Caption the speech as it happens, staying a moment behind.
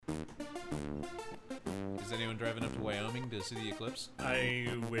Is anyone driving up to Wyoming to see the eclipse? I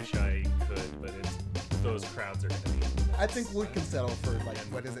wish I could, but those crowds are going to be... I think we can settle for, like,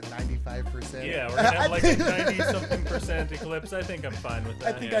 what is it, 95%? Yeah, we're going to have like a 90-something% eclipse. I think I'm fine with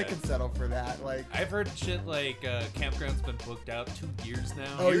that. I think I can settle for that. Like, I've heard shit like campgrounds been booked out 2 years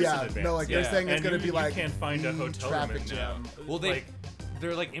now. oh years in yeah, advance. no, like Yeah. they're saying it's And going to be you like can't find a the hotel room traffic in jam. Well,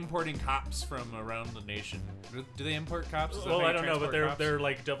 they're like importing cops from around the nation. Do they import cops? Is that how Well, you I don't know, but transport cops? they're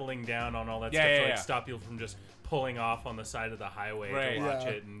like doubling down on all that Yeah, stuff yeah, to like yeah. stop you from just pulling off on the side of the highway Right. to watch Yeah.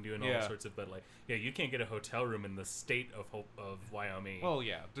 it and doing Yeah. all sorts of. But like, yeah, you can't get a hotel room in the state of Wyoming. Well,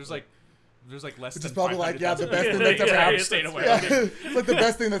 yeah. There's like less Which than is probably like, yeah, the 500,000 best thing people that's in ever the happened. state of Yeah, Wyoming. it's like the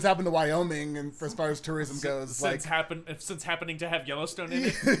best thing that's happened to Wyoming, and as far as tourism goes, like, Since happening to have Yellowstone in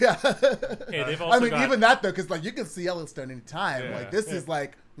it. yeah. Hey, they've also I mean, got, even that though, because like you can see Yellowstone anytime. Yeah. Like this is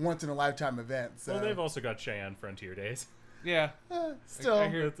like once in a lifetime event. So well, they've also got Cheyenne Frontier Days. Yeah. still, I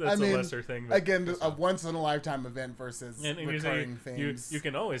hear That's I mean, a lesser thing. But again, a once in a lifetime event versus and you, recurring say, things. you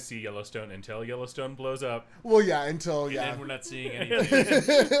can always see Yellowstone until Yellowstone blows up. Well, yeah, until And yeah. then we're not seeing anything.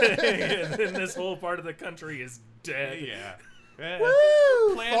 And then this whole part of the country is dead. Yeah.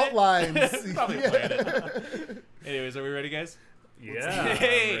 Woo! Planet. Fault lines. Probably Yeah. Planet. Anyways, are we ready, guys? Yeah.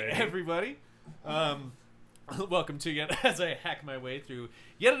 Hey, I'm ready. everybody. Welcome to yet as I hack my way through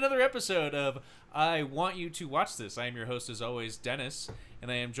yet another episode of I Want You to Watch This. I am your host, as always, Dennis, and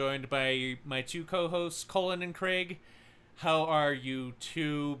I am joined by my two co-hosts, Colin and Craig. How are you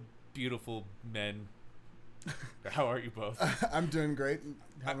two beautiful men? How are you both? I'm doing great.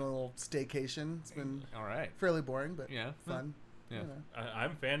 Having a little staycation. It's been All right. fairly boring, but Yeah. fun. Yeah. You know.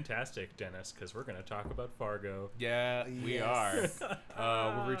 I'm fantastic, Dennis, because we're going to talk about Fargo. Yeah, we Yes.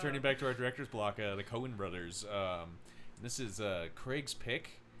 are. We're returning back to our director's block, the Coen brothers. This is Craig's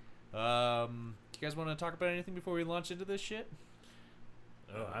pick. Do you guys want to talk about anything before we launch into this shit?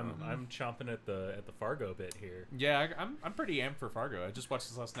 Oh, I'm chomping at the Fargo bit here. Yeah, I'm pretty amped for Fargo. I just watched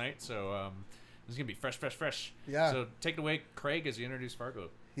this last night, so this is gonna be fresh. Yeah. So take it away, Craig, as you introduce Fargo.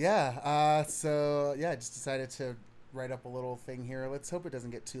 Yeah. So yeah, I just decided to write up a little thing here. Let's hope it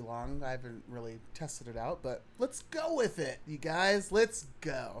doesn't get too long. I haven't really tested it out, but let's go with it, you guys. Let's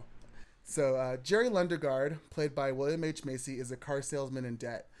go. So Jerry Lundegaard, played by William H. Macy, is a car salesman in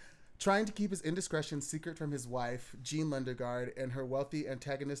debt. Trying to keep his indiscretion secret from his wife, Jean Lundegaard, and her wealthy,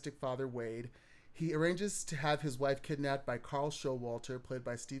 antagonistic father, Wade, he arranges to have his wife kidnapped by Carl Showalter, played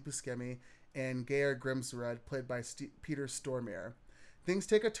by Steve Buscemi, and Geir Grimsrud, played by Peter Stormare. Things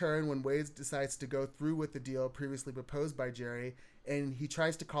take a turn when Wade decides to go through with the deal previously proposed by Jerry, and he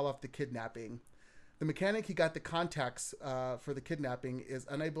tries to call off the kidnapping. The mechanic he got the contacts for the kidnapping is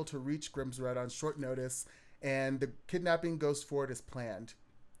unable to reach Grimsrud on short notice, and the kidnapping goes forward as planned.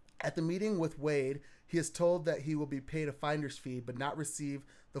 At the meeting with Wade, he is told that he will be paid a finder's fee but not receive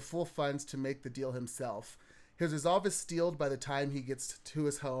the full funds to make the deal himself. His resolve is steeled by the time he gets to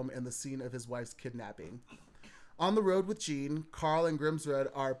his home and the scene of his wife's kidnapping. On the road with Jean, Carl and Grimsrud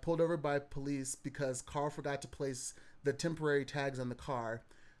are pulled over by police because Carl forgot to place the temporary tags on the car.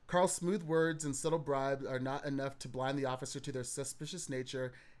 Carl's smooth words and subtle bribes are not enough to blind the officer to their suspicious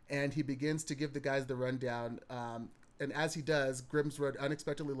nature, and he begins to give the guys the rundown. And as he does, Grimsrud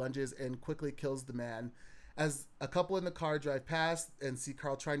unexpectedly lunges and quickly kills the man. As a couple in the car drive past and see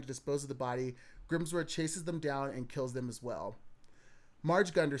Carl trying to dispose of the body, Grimsrud chases them down and kills them as well.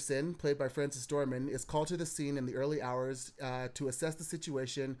 Marge Gunderson, played by Frances Dorman, is called to the scene in the early hours to assess the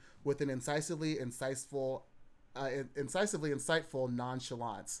situation with an incisively insightful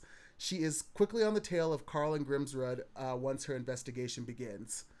nonchalance. She is quickly on the tail of Carl and Grimsrud once her investigation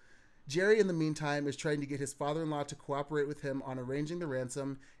begins. Jerry, in the meantime, is trying to get his father-in-law to cooperate with him on arranging the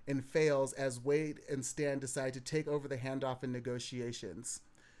ransom and fails as Wade and Stan decide to take over the handoff in negotiations.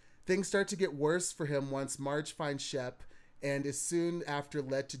 Things start to get worse for him once Marge finds Shep and is soon after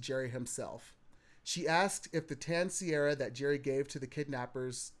led to Jerry himself. She asks if the tan Sierra that Jerry gave to the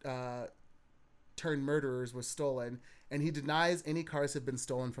kidnappers turned murderers was stolen, and he denies any cars have been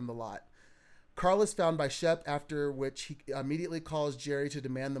stolen from the lot. Carl is found by Shep, after which he immediately calls Jerry to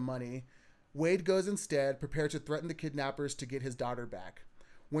demand the money. Wade goes instead, prepared to threaten the kidnappers to get his daughter back.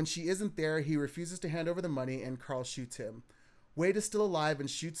 When she isn't there, he refuses to hand over the money, and Carl shoots him. Wade is still alive and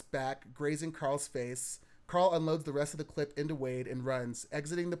shoots back, grazing Carl's face. Carl unloads the rest of the clip into Wade and runs,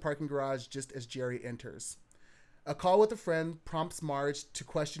 exiting the parking garage just as Jerry enters. A call with a friend prompts Marge to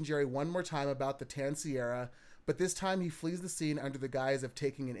question Jerry one more time about the tan Sierra, but this time he flees the scene under the guise of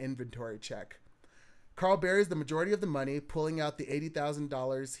taking an inventory check. Carl buries the majority of the money, pulling out the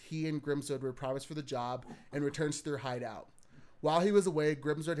 $80,000 he and Grimsrud were promised for the job, and returns to their hideout. While he was away,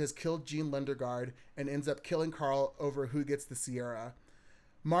 Grimsrud has killed Jean Lundegaard and ends up killing Carl over who gets the Sierra.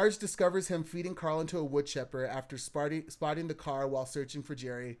 Marge discovers him feeding Carl into a wood chipper after spotting the car while searching for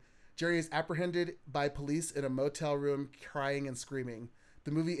Jerry. Jerry is apprehended by police in a motel room, crying and screaming.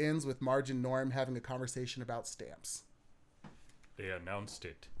 The movie ends with Marge and Norm having a conversation about stamps. They announced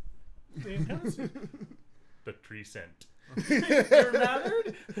it. They announced it. The 3 cent. You're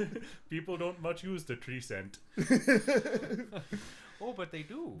Mallard? People don't much use the 3 cent. Oh, but they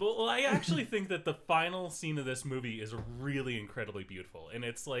do. Well, I actually think that the final scene of this movie is really incredibly beautiful, and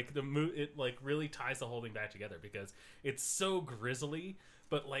it's like it like really ties the whole thing back together because it's so grisly,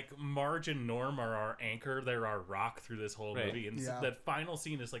 but like Marge and Norm are our anchor, they're our rock through this whole movie, and so that final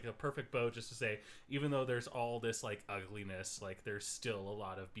scene is like a perfect bow just to say, even though there's all this like ugliness, like there's still a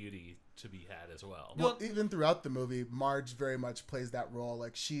lot of beauty to be had as well. Well, even throughout the movie, Marge very much plays that role.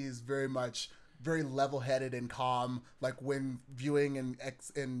 Like she's very level-headed and calm, like when viewing and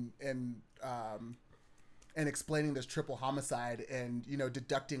explaining this triple homicide and, you know,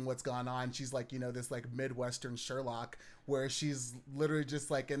 deducting what's gone on. She's like, you know, this like Midwestern Sherlock where she's literally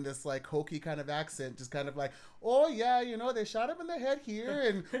just like in this like hokey kind of accent, just kind of like, oh yeah, you know, they shot him in the head here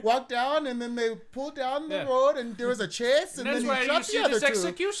and walked down and then they pulled down the road and there was a chase and then he shot the other two.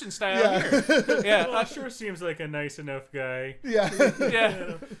 Execution style here. Yeah. Well, sure seems like a nice enough guy. Yeah.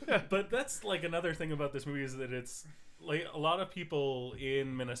 Yeah. But that's like another thing about this movie is that it's like a lot of people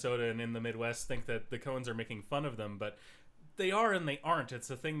in Minnesota and in the Midwest think that the Coens are making fun of them, but they are and they aren't.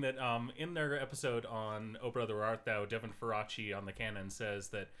 It's a thing that in their episode on Oh Brother Where Art Thou, Devin Faraci on the Canon says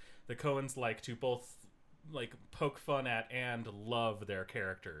that the Coens like to both like poke fun at and love their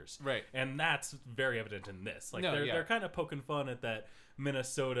characters, right? And that's very evident in this. Like they're kind of poking fun at that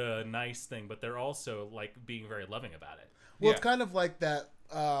Minnesota nice thing, but they're also like being very loving about it. Well, it's kind of like that.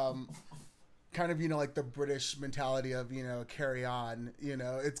 Kind of, you know, like the British mentality of, you know, carry on, you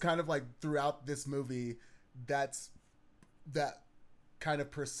know, it's kind of like throughout this movie, that's that kind of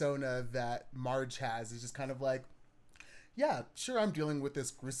persona that Marge has is just kind of like, yeah, sure, I'm dealing with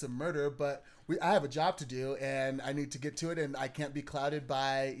this gruesome murder, but I have a job to do and I need to get to it and I can't be clouded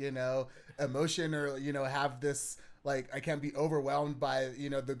by, you know, emotion or, you know, have this, like, I can't be overwhelmed by, you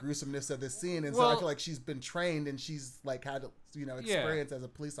know, the gruesomeness of this scene. And so I feel like she's been trained and she's, like, had, you know, experience as a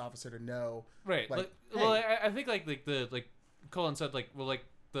police officer to know. Right. Like, hey. Well, I think, like Colin said, like, well, like,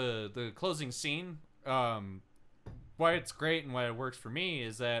 the closing scene, why it's great and why it works for me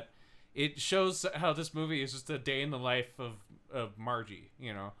is that it shows how this movie is just a day in the life of Margie,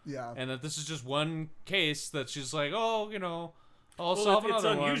 you know? Yeah. And that this is just one case that she's like, oh, you know, it's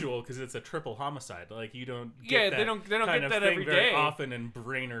unusual because it's a triple homicide. Like you don't get they don't get that every day very often in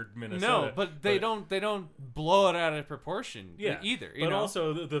Brainerd, Minnesota. No, but they don't blow it out of proportion either. But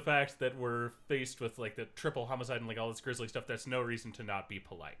also the fact that we're faced with like the triple homicide and like all this grisly stuff, that's no reason to not be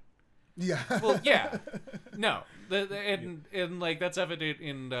polite. Yeah. Well, yeah. No. And like that's evident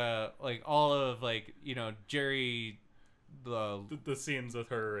in like all of like, you know, Jerry the scenes with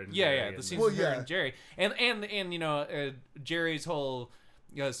her and the scenes with her and Jerry and you know Jerry's whole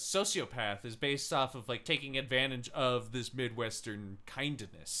sociopath is based off of like taking advantage of this Midwestern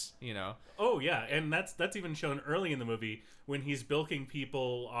kindness, you know. Oh yeah, and that's even shown early in the movie when he's bilking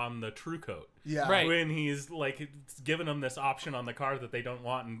people on the True Coat. Yeah, right. When he's like giving them this option on the car that they don't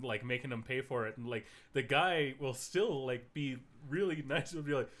want and like making them pay for it, and like the guy will still like be really nice and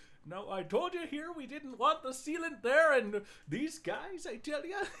be like, no, I told you here we didn't want the sealant there, and these guys, I tell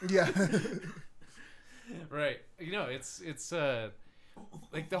you. Yeah. Right. You know, it's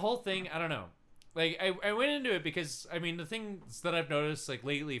like the whole thing, I don't know. Like I went into it because I mean the things that I've noticed like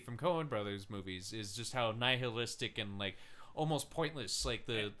lately from Coen Brothers movies is just how nihilistic and like almost pointless like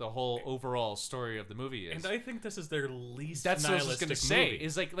the whole overall story of the movie is. And I think this is their least That's nihilistic what I was gonna say. movie.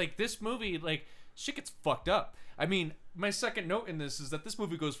 Is like this movie like shit gets fucked up. I mean, my second note in this is that this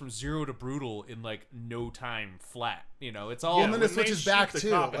movie goes from zero to brutal in like no time flat. You know, it's all and then it switches back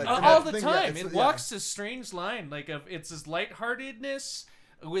too, like, all the time. It walks this strange line, like of it's this lightheartedness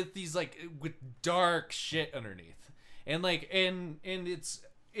with these like with dark shit underneath, and like and it's.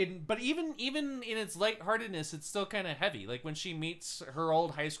 But even in its lightheartedness, it's still kind of heavy. Like when she meets her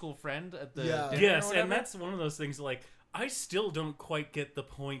old high school friend at the dinner yes, and that's one of those things. Like I still don't quite get the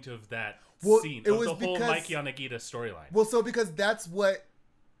point of that scene it of was the whole because, Mikey Yanagita storyline. Well, so because that's what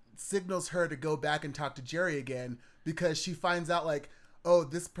signals her to go back and talk to Jerry again, because she finds out like, oh,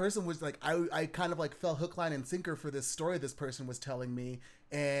 this person was like, I kind of like fell hook, line, and sinker for this story this person was telling me,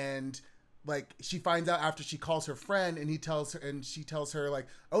 and like she finds out after she calls her friend and she tells her like,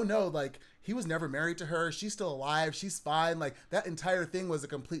 oh no, like he was never married to her, she's still alive, she's fine, like that entire thing was a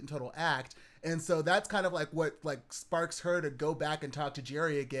complete and total act. And so that's kind of like what like sparks her to go back and talk to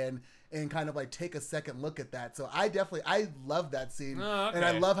Jerry again and kind of like take a second look at that. So I love that scene, Oh, okay. and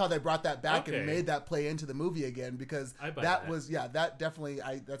I love how they brought that back Okay. and made that play into the movie again, because I buy that that. was that definitely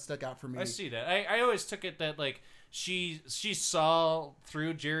that stuck out for me. I see that. I always took it that like she saw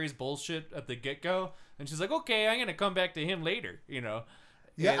through Jerry's bullshit at the get go, and she's like, okay, I'm gonna come back to him later, you know.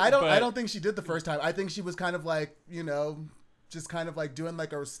 Yeah, And- I but- don't think she did the first time. I think she was kind of like, just kind of like doing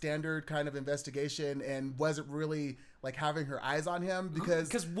like a standard kind of investigation and wasn't really like having her eyes on him, because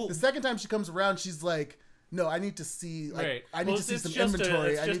 'Cause the second time she comes around, she's like, no, I need to see, like, Right. I need to see it's some just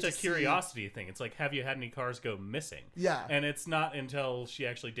inventory. It's I just need a to curiosity thing. It's like, have you had any cars go missing? Yeah. And it's not until she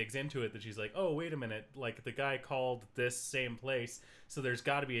actually digs into it that she's like, oh, wait a minute. Like, the guy called this same place, so there's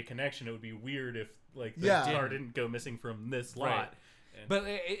got to be a connection. It would be weird if, like, the Yeah. car didn't go missing from this lot. Right. But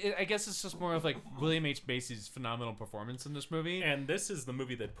I guess it's just more of like William H. Macy's phenomenal performance in this movie. And this is the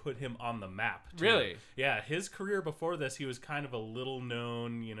movie that put him on the map, too. Really? Yeah, his career before this, he was kind of a little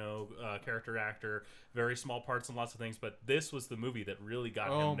known, character actor, very small parts and lots of things, but this was the movie that really got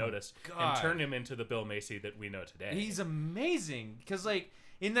Oh him my noticed God. and turned him into the Bill Macy that we know today. He's amazing because like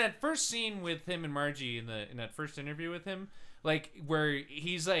in that first scene with him and Margie in that first interview with him, like where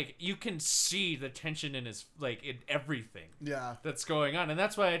he's like, you can see the tension in his like in everything Yeah. that's going on, and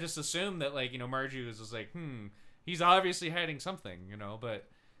that's why I just assumed that like Margie was just like, he's obviously hiding something, but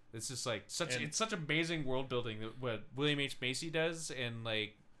it's just like it's such amazing world building that what William H. Macy does, and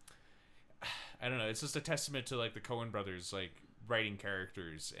like I don't know, it's just a testament to like the Coen brothers like writing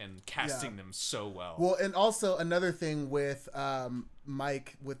characters and casting them so well. Well, and also another thing with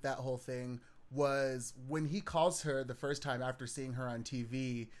Mike with that whole thing was when he calls her the first time after seeing her on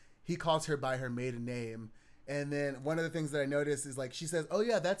TV, he calls her by her maiden name. And then one of the things that I noticed is like she says, "Oh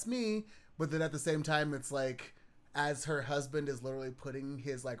yeah, that's me," but then at the same time it's like as her husband is literally putting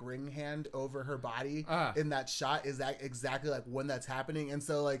his like ring hand over her body in that shot, is that exactly like when that's happening. And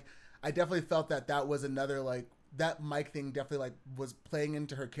so like I definitely felt that was another like that Mike thing definitely like was playing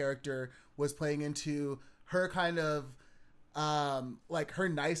into her character, was playing into her kind of like her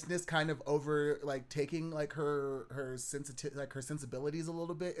niceness kind of over like taking like her sensibilities a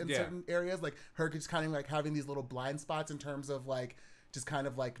little bit in certain areas, like her just kind of like having these little blind spots in terms of like just kind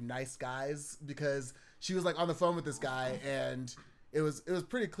of like nice guys, because she was like on the phone with this guy and it was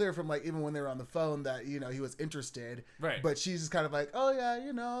pretty clear from like even when they were on the phone that he was interested, Right. but she's just kind of like, oh yeah,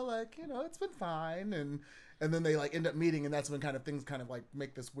 it's been fine, and then they like end up meeting, and that's when kind of things kind of like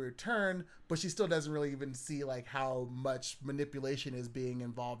make this weird turn, but she still doesn't really even see like how much manipulation is being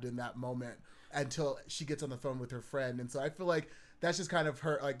involved in that moment until she gets on the phone with her friend. And so I feel like that's just kind of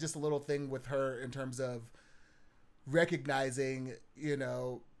her, like just a little thing with her in terms of recognizing,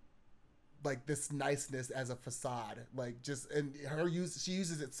 like this niceness as a facade, like just, and she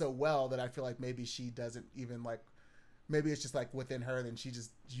uses it so well that I feel like maybe she doesn't even like, maybe it's just like within her, then she just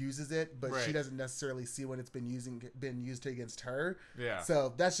uses it, but she Right. doesn't necessarily see when it's been used against her. Yeah.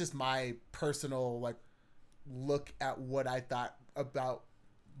 So that's just my personal like look at what I thought about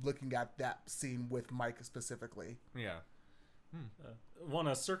looking at that scene with Mike specifically. Yeah. Want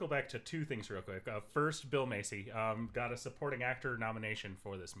to circle back to two things real quick. First, Bill Macy got a supporting actor nomination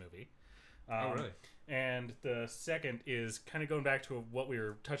for this movie. Oh, really? And the second is kind of going back to what we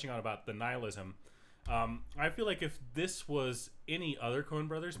were touching on about the nihilism. I feel like if this was any other Coen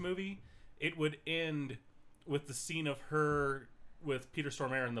Brothers movie, it would end with the scene of her with Peter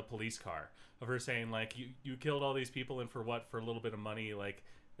Stormare in the police car, of her saying like, you killed all these people, and for what? For a little bit of money. Like,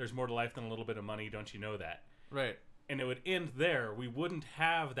 there's more to life than a little bit of money. Don't you know that? Right. And it would end there. We wouldn't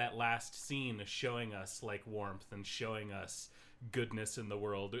have that last scene showing us like warmth and showing us goodness in the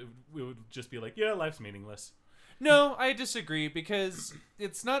world. It would just be like, yeah, life's meaningless. No, I disagree, because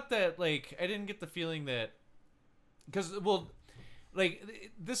it's not that like I didn't get the feeling that because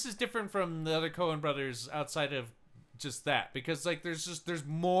like this is different from the other Coen brothers outside of just that, because like there's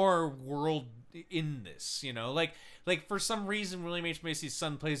more world in this, like for some reason William H. Macy's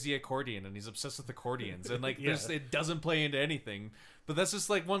son plays the accordion and he's obsessed with accordions, and like it doesn't play into anything, but that's just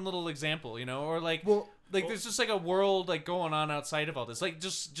like one little example, or like there's just like a world like going on outside of all this, like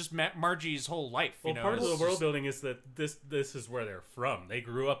just Margie's whole life. Part of the world building is that this is where they're from. They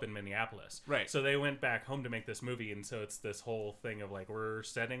grew up in Minneapolis, right? So they went back home to make this movie, and so it's this whole thing of like, we're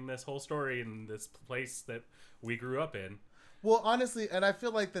setting this whole story in this place that we grew up in. Well, honestly, and I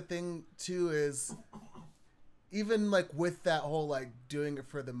feel like the thing too is even like with that whole like doing it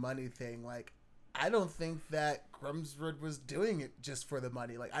for the money thing, like I don't think that Grumswood was doing it just for the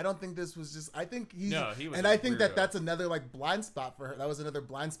money. Like I don't think this was just. I think he was, and I think that that's another like blind spot for her. That was another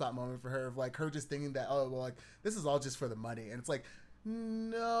blind spot moment for her, of like her just thinking that, oh well, like this is all just for the money, and it's like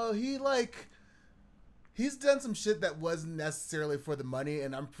no, he like He's done some shit that wasn't necessarily for the money,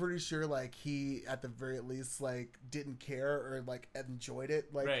 and I'm pretty sure like he at the very least like didn't care or like enjoyed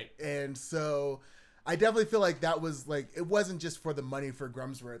it, like, Right. And so I definitely feel like that was like it wasn't just for the money for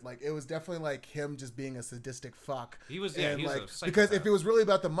Grumsworth, like it was definitely like him just being a sadistic fuck. He was, and, he was like a psychopath. because if it was really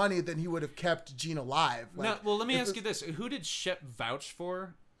about the money, then he would have kept Gene alive. Like, Now, well, let me if ask it- you this: who did Shep vouch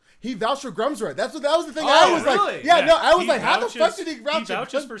for? He vouched for Grumsworth. That was the thing. Oh, I was really? like, yeah, no, I was He like, how the fuck vouches- did he vouch? He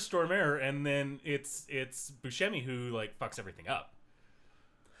vouches for Stormare, and then it's Buscemi who like fucks everything up.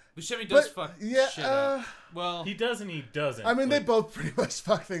 Buscemi does But, fuck yeah, shit up. Well, He does and he doesn't. I mean, they Like, both pretty much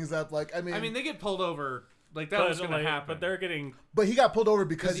fuck things up. Like, I mean, they get pulled over. Like that but, was going to like, happen. but they're getting, but he got pulled over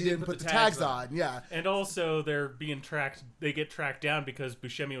because he he didn't didn't put put the the tags tags on. Yeah, and also they're being tracked. They get tracked down because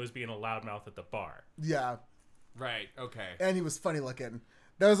Buscemi was being a loudmouth at the bar. yeah, Right. Okay. and he was funny looking.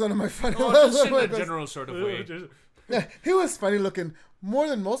 That was one of my funny. Well, that was just in one a of my best- general sort of way. Yeah, he was funny looking more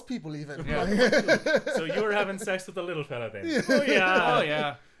than most people even. Yeah. So you were having sex with the little fella then? Oh yeah. Oh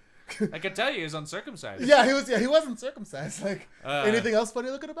yeah. I can tell you, he's uncircumcised. Yeah, he was. Yeah, he wasn't circumcised. Like Uh, anything else funny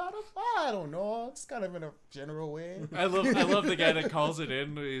looking about him? I don't know. Just kind of in a general way. I love the guy that calls it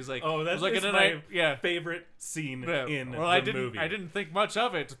in. He's like, Oh, that's I was like, it's and then my yeah. favorite scene Yeah. in well, the I didn't. movie. I didn't think much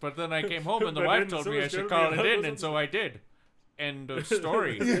of it, but then I came home and the But wife then told so me I it's should gonna call be it in, another- and so I did. End of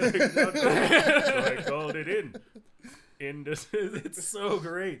story. So I called it in. It's so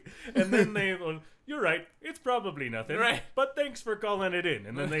great. And then they, well, you're right. It's probably nothing. Right. But thanks for calling it in.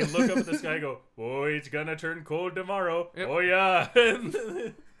 And then they look up at the sky and go, oh, it's going to turn cold tomorrow. Yep. Oh, yeah.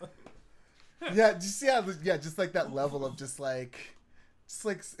 Yeah, just yeah, just like that level of just like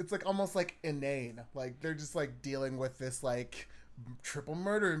it's like almost like inane. Like they're just like dealing with this like triple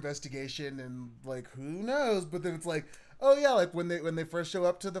murder investigation and like who knows, but then it's like, oh yeah, like when they first show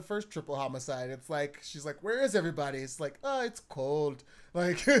up to the first triple homicide, it's like she's like, where is everybody? It's like, oh, it's cold,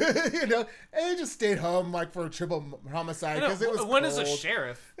 like you know, and they just stayed home like for a triple homicide because it was when cold. is a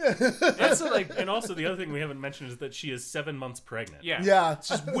sheriff? That's like And also, the other thing we haven't mentioned is that she is 7 months pregnant. yeah. Yeah.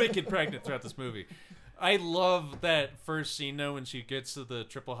 She's wicked pregnant throughout this movie. I love that first scene though when she gets to the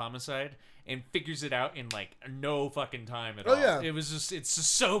triple homicide and figures it out in like no fucking time at all. yeah. It's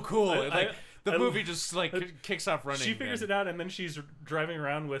just so cool. The I- movie just like kicks off running. She figures it out, and then she's driving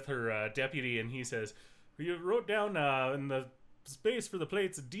around with her deputy, and he says, you wrote down in the space for the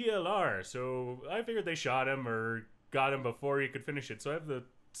plates DLR, so I figured they shot him or got him before he could finish it. So I have the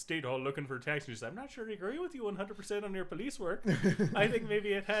state hall looking for tax. She says, I'm not sure I agree with you 100% on your police work. I think maybe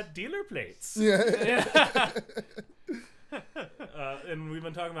it had dealer plates. Yeah. And we've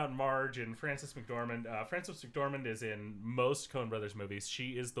been talking about Marge and Frances McDormand. Frances McDormand is in most Coen Brothers movies. She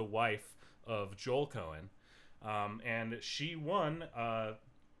is the wife of Joel Coen. And she won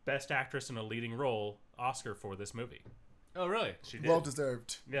Best Actress in a Leading Role Oscar for this movie. Oh really? She did. Well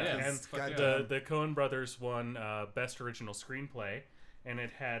deserved. Yeah, Yeah, and fuck yeah. the Coen Brothers won Best Original Screenplay, and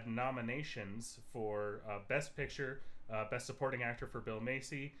it had nominations for Best Picture, Best Supporting Actor for Bill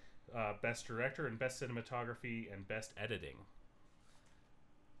Macy, Best Director, and Best Cinematography, and Best Editing.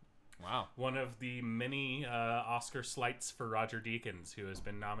 Wow. One of the many Oscar slights for Roger Deakins, who has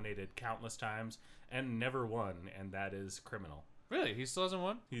been nominated countless times and never won, and that is criminal. Really? He still hasn't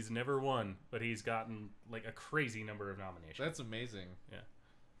won? He's never won, but he's gotten like a crazy number of nominations. That's amazing. Yeah.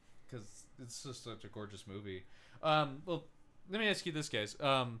 Because it's just such a gorgeous movie. Well, let me ask you this, guys.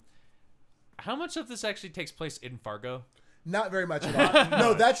 How much of this actually takes place in Fargo? Not very much at all.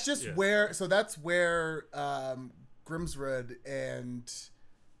 No, that's just Yeah. where. So that's where Grimsrud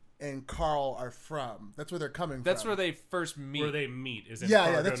and Carl are from. That's where they're coming That's from. where they first meet. Where they meet is in Yeah,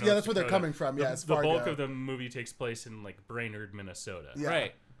 Fargo, yeah, that's North where they're Dakota. coming from. Yeah, it's the bulk Fargo. of the movie takes place in like Brainerd, Minnesota. Yeah.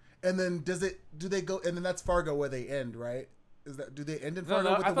 Right. And then do they go? And then that's Fargo where they end, right? Do they end in No, Fargo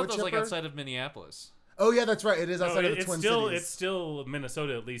no, with I the thought wood that was like chipper? outside of Minneapolis. Oh yeah, that's right. It is No, outside of the it's Twin still Cities. it's still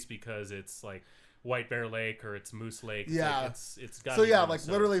Minnesota at least because it's like White Bear Lake or it's Moose Lake. It's Yeah. like, it's got So yeah, like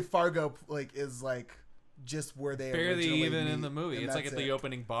literally Fargo like is like just where they Barely originally even meet, in the movie. and It's like that's at the it.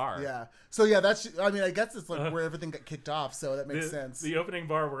 opening bar. Yeah. So yeah, that's. I mean, I guess it's like where everything got kicked off. So that makes sense. The opening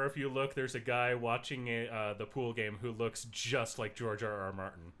bar where if you look, there's a guy watching the pool game who looks just like George R.R.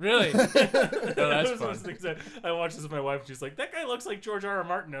 Martin. Really? Oh, that's That was one fun. of the things that I watched this with my wife. And she's like, "That guy looks like George R.R.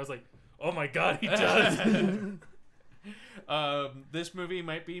 Martin." I was like, "Oh my god, he does." This movie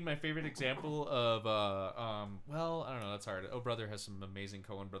might be my favorite example of well, I don't know, that's hard. Oh Brother has some amazing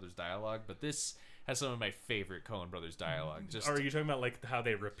Coen Brothers dialogue, but this has some of my favorite Coen Brothers dialogue. Just Are you talking about like how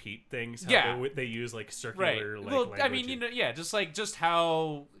they repeat things? How Yeah. they use like right. circular like Well, language. I mean, you know, yeah, just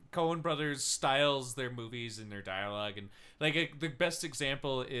how Coen Brothers styles their movies and their dialogue, and like the best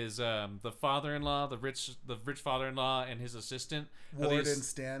example is the father-in-law, the rich father-in-law, and his assistant Ward and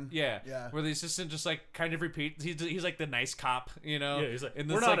Stan. Yeah, Yeah. where the assistant just like kind of repeats. He's like the nice cop, you know. Yeah, he's like, and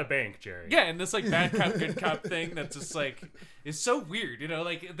we're this, not like, a bank, Jerry. Yeah, and this like bad cop good cop thing that's just like is so weird, you know.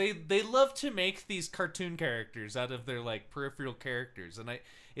 Like they love to make these cartoon characters out of their like peripheral characters, and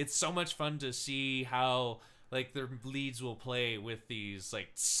it's so much fun to see how like their leads will play with these like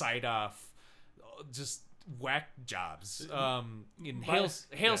side off just whack jobs.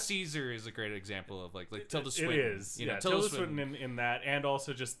 Hail Caesar is a great example of like Tilda Swinton. It is. You know, Yeah, Tilda Swinton in that, and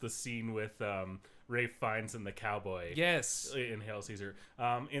also just the scene with Ralph Fiennes and the cowboy. Yes. In Hail Caesar.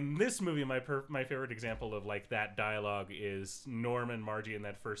 In this movie, my favorite example of like that dialogue is Norm and Margie in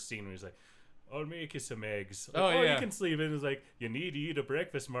that first scene where he's like, I'll make you some eggs. Like, yeah. You can sleep in. It's like, you need to eat a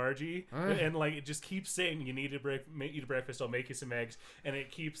breakfast, Margie. And like, it just keeps saying, you need to eat a breakfast. I'll make you some eggs. And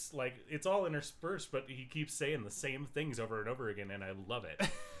it keeps like, it's all interspersed, but he keeps saying the same things over and over again. And I love it.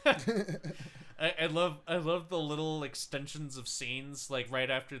 I love the little extensions of scenes. Like right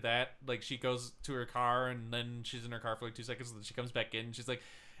after that, like she goes to her car and then she's in her car for like 2 seconds. And then she comes back in. And she's like,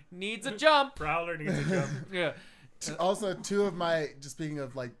 needs a jump. Prowler needs a jump. Yeah. Also, two of my, just speaking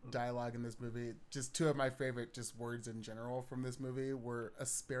of like dialogue in this movie, just two of my favorite just words in general from this movie were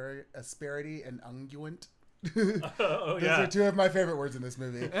asperity and unguent. Oh Those yeah. are two of my favorite words in this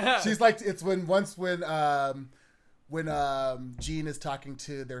movie. She's like, it's when Gene is talking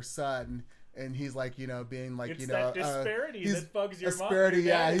to their son. And he's like, you know, being like, It's you know, that disparity that bugs your mom. Asperity,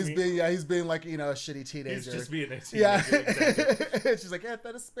 yeah. He's being like, you know, a shitty teenager. He's just being a teenager. Yeah. Exactly. She's like, yeah,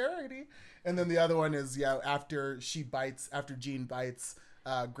 that asperity. And then the other one is, yeah, after Gene bites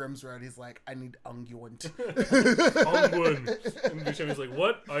Grimsrud, he's like, I need unguent. Unguent. And Buscemi's like,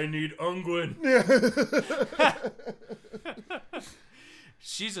 what? I need unguent.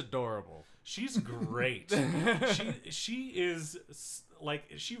 She's adorable. She's great. she is like,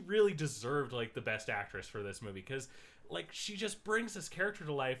 she really deserved like the best actress for this movie because like she just brings this character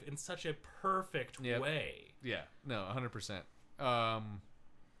to life in such a perfect way. Yeah, no, 100%.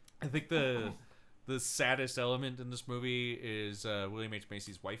 I think the saddest element in this movie is William H.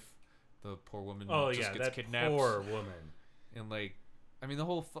 Macy's wife, the poor woman who just gets that kidnapped. poor woman. And like, I mean, the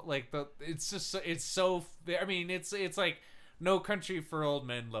whole it's just it's so. I mean, it's like No Country for Old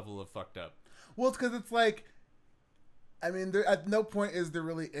Men level of fucked up. Well, it's because it's like, I mean, there at no point is there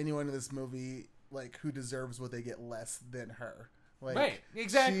really anyone in this movie like who deserves what they get less than her. Like, right,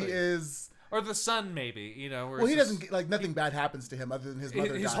 exactly. She is. Or the son, maybe, you know. Well, he doesn't get, like, nothing bad happens to him other than his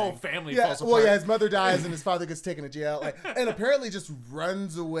mother. His dying. whole family yeah, falls apart. Well, yeah, his mother dies and his father gets taken to jail, like, and apparently just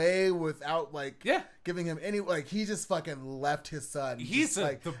runs away without like giving him any like he just fucking left his son. He's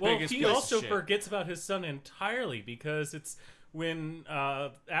like the Well, biggest. he piece also of shit. forgets about his son entirely because it's when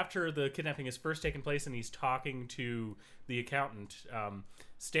after the kidnapping is first taken place and he's talking to the accountant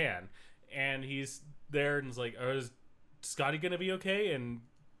Stan, and he's there and he's like, "Oh, is Scotty gonna be okay?" And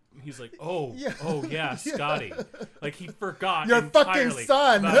he's like, oh yeah, Scotty. Like he forgot your entirely fucking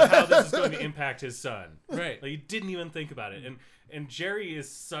son about how this is going to impact his son. Right. Like he didn't even think about it. And Jerry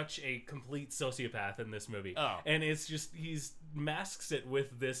is such a complete sociopath in this movie. Oh. And it's just he's masks it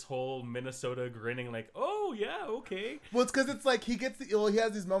with this whole Minnesota grinning like, oh yeah, okay. Well, it's because it's like he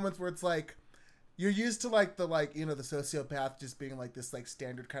has these moments where it's like you're used to like the you know the sociopath just being like this like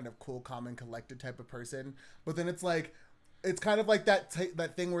standard kind of cool, calm, and collected type of person, but then it's like. It's kind of like that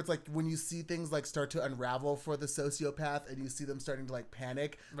thing where it's like when you see things like start to unravel for the sociopath and you see them starting to like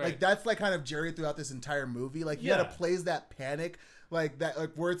panic. Right. Like that's like kind of Jerry throughout this entire movie. Like he kind of plays that panic like that,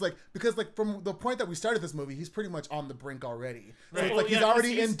 like where it's like because like from the point that we started this movie, he's pretty much on the brink already. So Right. it's Well, like yeah, he's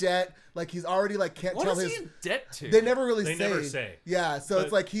already 'cause in debt. Like he's already like can't What tell is his. he in debt to? They never really They say. never say. Yeah, so But-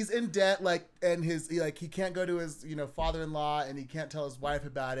 it's like he's in debt, like, and he can't go to his father-in-law, and he can't tell his wife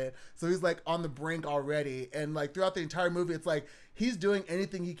about it. So he's like on the brink already, and like throughout the entire movie, it's like he's doing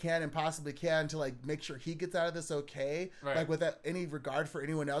anything he can and possibly can to like make sure he gets out of this okay, Right. like without any regard for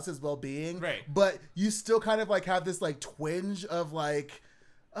anyone else's well-being. Right. But you still kind of like have this like twinge of like.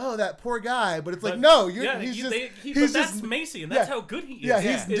 Oh, that poor guy! But it's like no, he's but that's Macy, and that's how good he is. Yeah,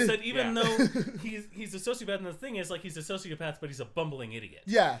 he's is just- that even though he's a sociopath, and the thing is, like, he's a sociopath, but he's a bumbling idiot.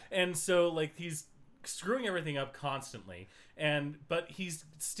 Yeah. And so, like, he's screwing everything up constantly, but he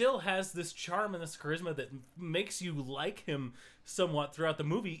still has this charm and this charisma that makes you like him somewhat throughout the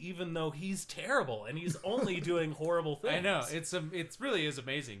movie, even though he's terrible and he's only doing horrible things. I know it really is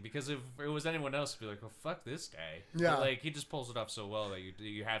amazing because if it was anyone else, it'd be like, "Well, fuck this guy." Yeah. But, like he just pulls it off so well that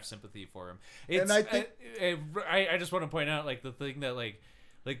you have sympathy for him. It's, And I think I just want to point out like the thing that like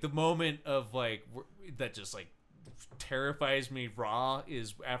the moment of like that just like terrifies me raw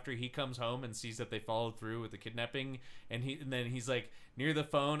is after he comes home and sees that they followed through with the kidnapping, and then he's like near the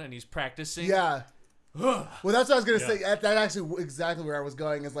phone and he's practicing. Yeah. Well, that's what I was gonna Yeah. say. That actually exactly where I was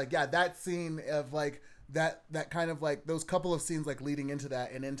going is like, yeah, that scene of like that kind of like those couple of scenes like leading into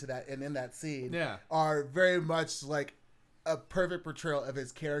that and in that scene Yeah. are very much like a perfect portrayal of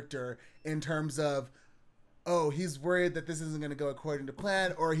his character in terms of, oh, he's worried that this isn't going to go according to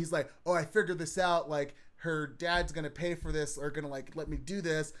plan, or he's like, oh, I figured this out, like her dad's going to pay for this or going to like let me do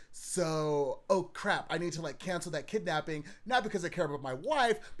this, so oh crap, I need to like cancel that kidnapping, not because I care about my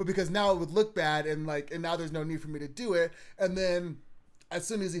wife, but because now it would look bad, and now there's no need for me to do it. And then as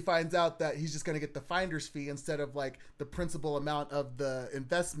soon as he finds out that he's just going to get the finder's fee instead of like the principal amount of the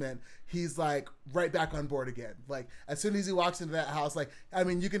investment, he's like right back on board again. Like as soon as he walks into that house, like, I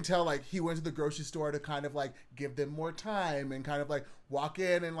mean, you can tell like he went to the grocery store to kind of like give them more time and kind of like walk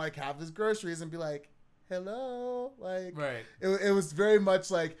in and like have his groceries and be like, hello. Like, Right. It was very much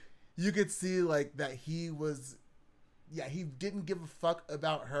like you could see like that he was, yeah, he didn't give a fuck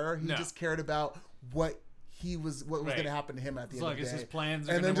about her. He No. just cared about what was Right. going to happen to him at the As end long of the as day. his plans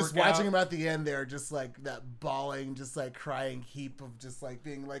are And then gonna just work watching out. him at the end there, just like that bawling, just like crying heap of just like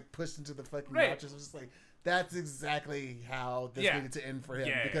being like pushed into the fucking Right. mattress. Just like that's exactly how this Yeah. needed to end for him,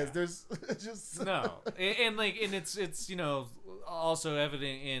 Yeah, because yeah. there's just No, and it's you know also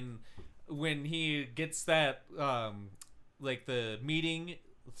evident in when he gets that like the meeting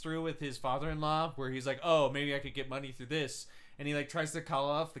through with his father-in-law where he's like, oh, maybe I could get money through this, and he like tries to call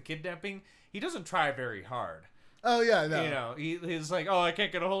off the kidnapping. He doesn't try very hard. oh yeah, no, You know, he's like, oh, I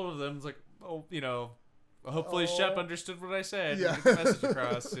can't get a hold of them. It's like, oh, you know, hopefully Oh. Shep understood what I said. Yeah. And get the message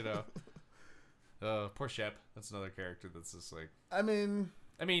across. You know, poor Shep. That's another character that's just like, I mean,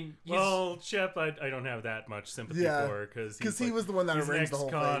 he's, Well, Shep, I don't have that much sympathy Yeah. for because he was the one that he's an arranged the whole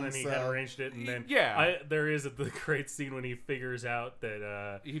ex-con thing, and he so- had arranged it, and then Yeah. there is the great scene when he figures out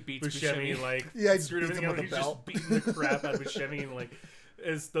that he beats Buscemi Buscemi. like Yeah, he just screwed beats everything him up. with He's a just belt. beating the crap out of Buscemi and like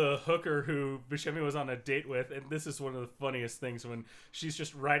is the hooker who Buscemi was on a date with, and this is one of the funniest things when she's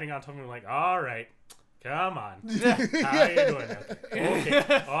just riding on top of him like, all right. Come on. How you doing?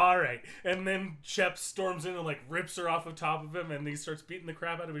 Okay. All right. And then Shep storms in and like rips her off of top of him, and he starts beating the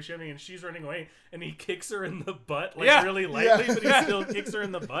crap out of Buscemi, and she's running away, and he kicks her in the butt like Yeah. really lightly, Yeah. but he still kicks her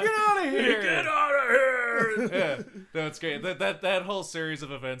in the butt. Get out of here! Get out of here! Yeah, no, it's great. That whole series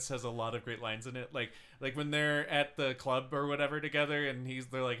of events has a lot of great lines in it. Like when they're at the club or whatever together, and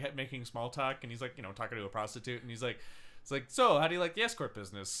they're like making small talk, and he's like, you know, talking to a prostitute, and he's like, it's like, so how do you like the escort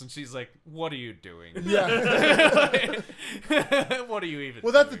business? And she's like, what are you doing? yeah. What are you even?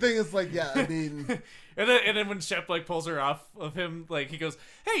 Well, that's the doing? thing is like, yeah, I mean, And then when Shep like pulls her off of him, like he goes,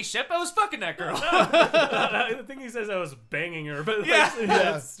 "Hey Shep, I was fucking that girl." I think he says I was banging her, but like, Yeah.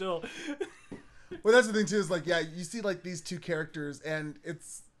 that's still. well, that's the thing too is like, yeah, you see like these two characters, and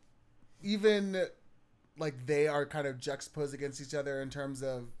it's even like they are kind of juxtaposed against each other in terms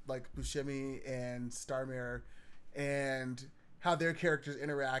of like Buscemi and Starmere and how their characters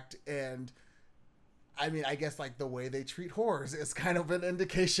interact. And I mean, I guess like the way they treat whores is kind of an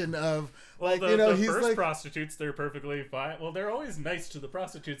indication of like, Well, you know, the he's first like, prostitutes, they're perfectly fine. Well, they're always nice to the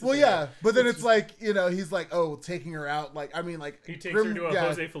prostitutes. well, yeah, but then it's like, you know, he's like, oh, taking her out. Like, I mean, like He takes her to a yeah,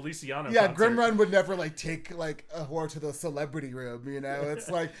 Jose Feliciano yeah, concert. Grimrun would never like take like a whore to the celebrity room, you know.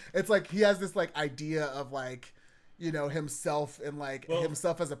 It's like he has this like idea of like, you know, himself and like Well,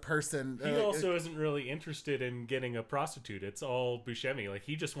 himself as a person. He also isn't really interested in getting a prostitute. It's all Buscemi. Like,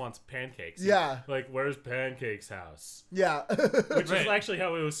 he just wants pancakes. Yeah. Like, where's Pancake's house? yeah. Which Right. is actually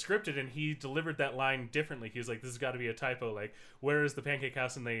how it was scripted, and he delivered that line differently. He was like, this has got to be a typo. Like, where is the pancake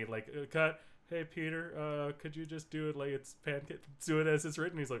house? And they, like, cut, hey, Peter, could you just do it like it's pancake? Do it as it's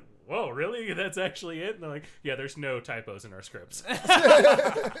written. He's like, whoa, really? That's actually it? And they're like, yeah, there's no typos in our scripts.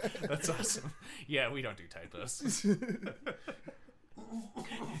 That's awesome. Yeah, we don't do typos.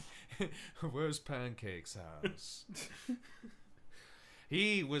 Where's Pancake's house?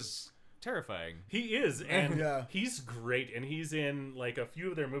 He was terrifying. He is, and Yeah. he's great, and he's in like a few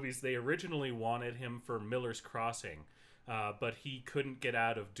of their movies. They originally wanted him for Miller's Crossing, but he couldn't get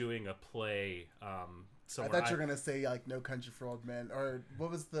out of doing a play. I Somewhere. thought you were gonna say like No Country for Old Men, or what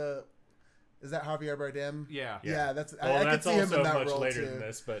was the? Is that Javier Bardem? Yeah. Yeah, that's. Well, I could that's see him also in that much role later too. than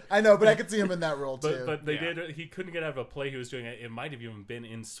this, but I know, but I could see him in that role too. but they Yeah. did. He couldn't get out of a play he was doing. It might have even been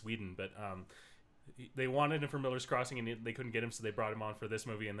in Sweden, but they wanted him for Miller's Crossing, and they couldn't get him, so they brought him on for this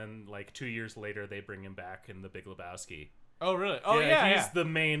movie. And then like 2 years later, they bring him back in The Big Lebowski. Oh, really? Oh, yeah. He's the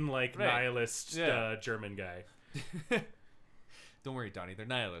main like Right. nihilist Yeah. German guy. Don't worry, Donnie. They're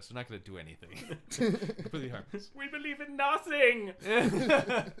nihilists. They're not going to do anything. Completely harmless. We believe in nothing.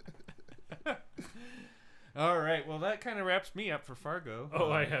 All right. Well, that kind of wraps me up for Fargo.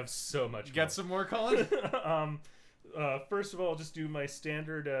 Oh, I have so much. You got some more, Colin? First of all, I'll just do my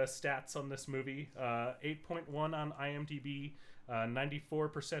standard stats on this movie. 8.1 on IMDb,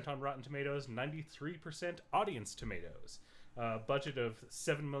 94% on Rotten Tomatoes, 93% audience tomatoes. Budget of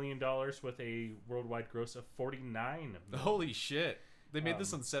 $7 million with a worldwide gross of $49 million. Holy shit. They made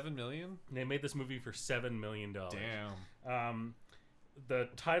this on $7 million? They made this movie for $7 million. Damn. The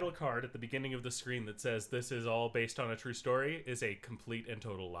title card at the beginning of the screen that says this is all based on a true story is a complete and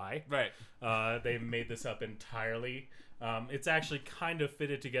total lie. Right. They made this up entirely. It's actually kind of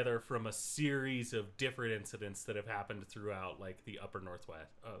fitted together from a series of different incidents that have happened throughout like the upper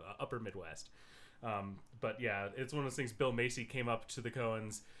Midwest. But yeah, it's one of those things. Bill Macy came up to the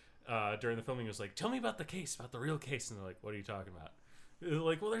Coens during the filming and was like, tell me about the case, about the real case. And they're like, what are you talking about? They're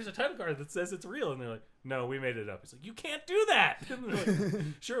like, well, there's a title card that says it's real. And they're like, no, we made it up. He's like, you can't do that. And they're like,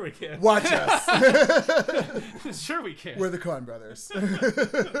 sure we can. Watch us. Sure we can. We're the Coen brothers.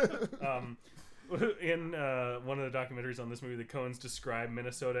 In one of the documentaries on this movie, the Coens describe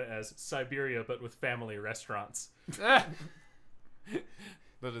Minnesota as Siberia, but with family restaurants. That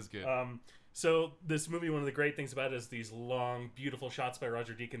is good. So this movie, one of the great things about it is these long, beautiful shots by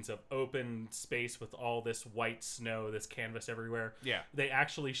Roger Deakins of open space with all this white snow, this canvas everywhere. Yeah. They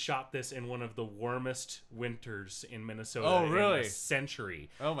actually shot this in one of the warmest winters in Minnesota Oh, really? in a century.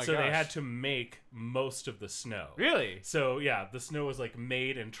 Oh, my So they gosh. had to make most of the snow. Really? So yeah, the snow was like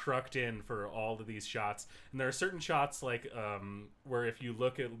made and trucked in for all of these shots. And there are certain shots like where if you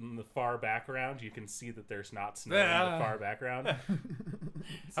look at in the far background, you can see that there's not snow in the far background.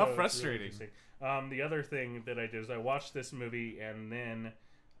 How it's frustrating. really interesting. The other thing that I did is I watched this movie and then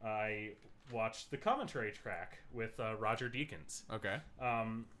I watched the commentary track with Roger Deakins. Okay.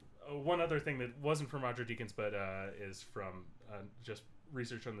 One other thing that wasn't from Roger Deakins but is from just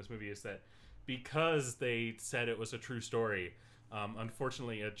research on this movie is that because they said it was a true story,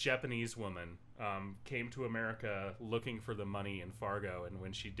 unfortunately a Japanese woman came to America looking for the money in Fargo, and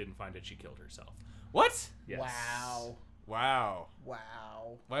when she didn't find it, she killed herself. What? Yes. Wow. Wow.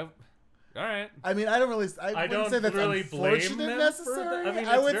 Wow. Why? All right. I mean, I don't really. I I wouldn't don't say that's really blame unfortunate them necessarily. For that. I mean,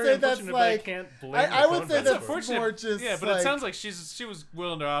 I it's would very say that's unfortunate, but I like. can't blame I the would Coen say brothers that's for it. more just. Yeah, but like, it sounds like she was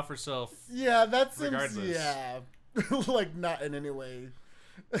willing to offer herself. Yeah, that seems. regardless. Yeah, like not in any way.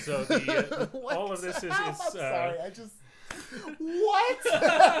 So What? all of this is. I'm sorry. I just. What?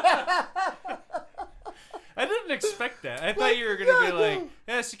 I didn't expect that. I thought you were gonna be like,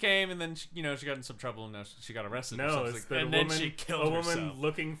 yeah, she came and then she got in some trouble and now she got arrested. or No, something it's like, that and a then woman, she killed a herself. woman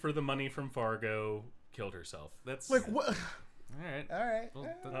looking for the money from Fargo killed herself. That's Like what? all right. All right. Well,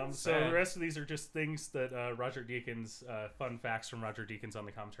 Yeah. So sad. the rest of these are just things that Roger Deakins, fun facts from Roger Deakins on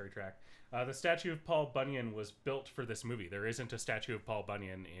the commentary track. The statue of Paul Bunyan was built for this movie. There isn't a statue of Paul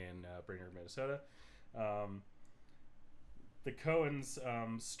Bunyan in Brainerd, Minnesota. The Coens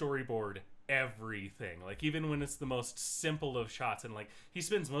storyboard everything, like even when it's the most simple of shots, and like he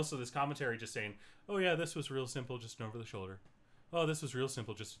spends most of this commentary just saying, oh yeah, this was real simple, just an over the shoulder. Oh, this was real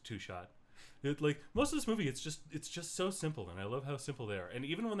simple, just a 2-shot. Like most of this movie, it's just so simple, and I love how simple they are. And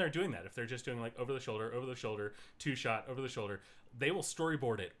even when they're doing that, if they're just doing like over the shoulder, 2-shot, over the shoulder, they will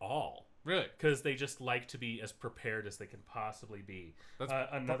storyboard it all. Really? Because they just like to be as prepared as they can possibly be.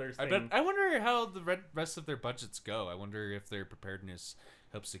 Another thing. I wonder how the rest of their budgets go. I wonder if their preparedness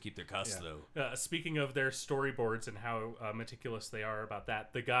helps to keep their costs low. Speaking of their storyboards and how meticulous they are about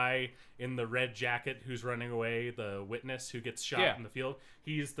that, the guy in the red jacket who's running away, the witness who gets shot in the field,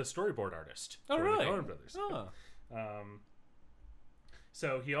 he's the storyboard artist. Oh, for really? The Coen Brothers. Oh.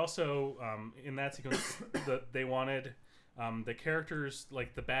 So he also, in that sequence, they wanted the characters,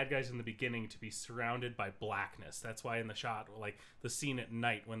 like the bad guys in the beginning, to be surrounded by blackness. That's why in the shot, like the scene at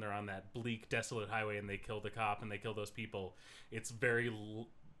night when they're on that bleak, desolate highway and they kill the cop and they kill those people, it's very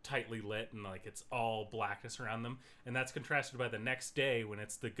tightly lit and like it's all blackness around them. And that's contrasted by the next day when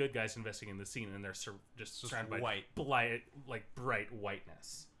it's the good guys investigating the scene and they're just surrounded white. by bright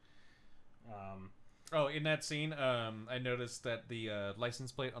whiteness. Oh, in that scene, I noticed that the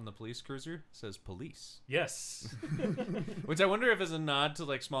license plate on the police cruiser says police. Yes. Which I wonder if is a nod to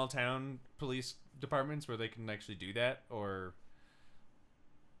like small town police departments where they can actually do that, or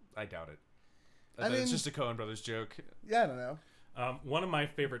I doubt it. I mean, it's just a Coen Brothers joke. Yeah, I don't know. One of my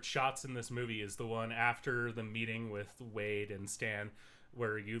favorite shots in this movie is the one after the meeting with Wade and Stan,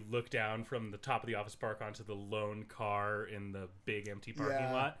 where you look down from the top of the office park onto the lone car in the big empty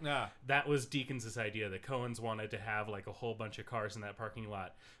parking lot. Yeah. That was Deakins' idea. The Coens wanted to have like a whole bunch of cars in that parking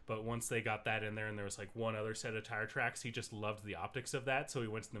lot, but once they got that in there and there was like one other set of tire tracks, he just loved the optics of that, so he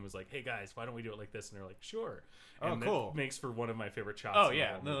went to them and was like, "Hey guys, why don't we do it like this?" And they're like, "Sure." Oh, and cool. That makes for one of my favorite shots. Oh in the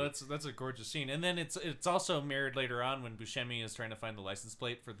yeah, whole no, movie. that's a gorgeous scene. And then it's also mirrored later on when Buscemi is trying to find the license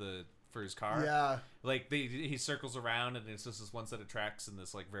plate for his car. Yeah. Like he circles around and it's just this one set of tracks in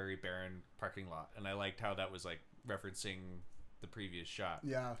this like very barren parking lot. And I liked how that was like referencing the previous shot.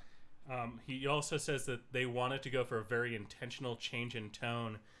 Yeah. He also says that they wanted to go for a very intentional change in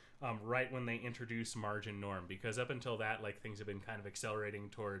tone right when they introduce Marge and Norm, because up until that, like, things have been kind of accelerating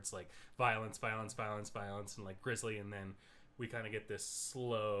towards like violence, and like grisly, and then we kind of get this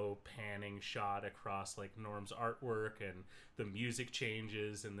slow panning shot across like Norm's artwork, and the music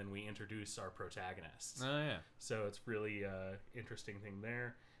changes, and then we introduce our protagonists. Oh yeah. So it's really interesting thing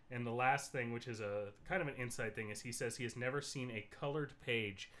there. And the last thing, which is a kind of an inside thing, is he says he has never seen a colored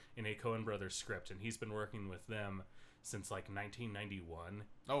page in a Coen Brothers script, and he's been working with them since like 1991.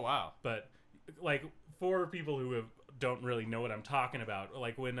 Oh wow. But like for people who don't really know what I'm talking about,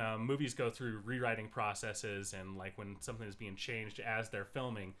 like when movies go through rewriting processes and like when something is being changed as they're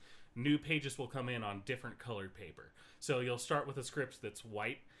filming, new pages will come in on different colored paper. So you'll start with a script that's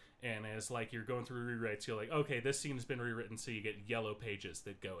white, and as like you're going through rewrites, you're like, okay, this scene has been rewritten, so you get yellow pages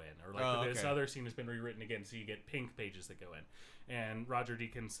that go in, or like this other scene has been rewritten again, so you get pink pages that go in. And Roger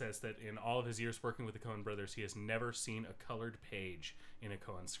Deakins says that in all of his years working with the Coen Brothers, he has never seen a colored page in a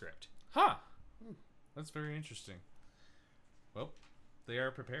Coen script. Huh. That's very interesting. Well, they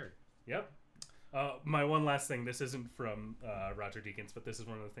are prepared. Yep. My one last thing, this isn't from Roger Deakins, but this is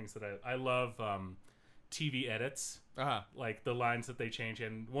one of the things that I love TV edits, like the lines that they change.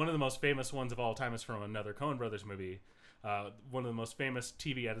 And one of the most famous ones of all time is from another Coen Brothers movie. One of the most famous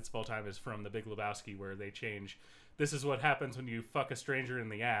TV edits of all time is from The Big Lebowski, where they change, "This is what happens when you fuck a stranger in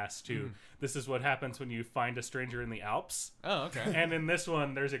the ass," to "This is what happens when you find a stranger in the Alps." Oh, okay. And in this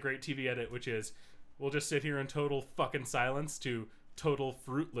one, there's a great TV edit, which is, "We'll just sit here in total fucking silence," to "total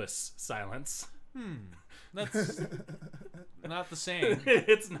fruitless silence." That's not the same.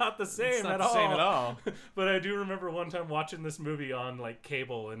 It's not the same It's not at the all. same at all. But I do remember one time watching this movie on like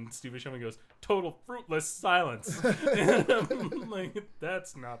cable, and Steve Buscemi goes, "Total fruitless silence." And I'm like,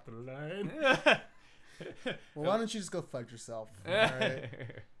 that's not the line. Well, why don't you just go fuck yourself? All right.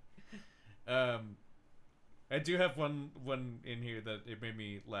 I do have one in here that it made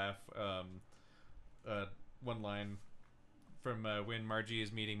me laugh. One line from when Margie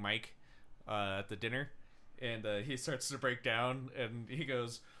is meeting Mike at the dinner, and he starts to break down, and he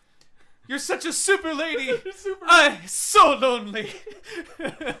goes, "You're such a super lady. I'm so lonely." And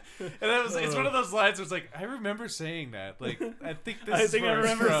that was, it's one of those lines where it's like, I remember saying that. Like, I think I this think is I where it's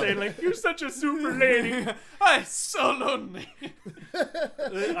remember from. saying like, "You're such a super lady." I'm so lonely.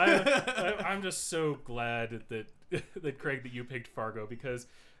 I'm just so glad that Craig, that you picked Fargo, because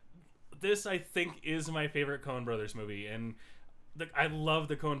this, I think, is my favorite Coen Brothers movie, and I love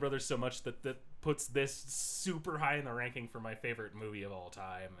the Coen Brothers so much that puts this super high in the ranking for my favorite movie of all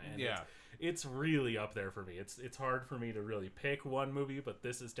time. And Yeah. it's really up there for me. It's hard for me to really pick one movie, but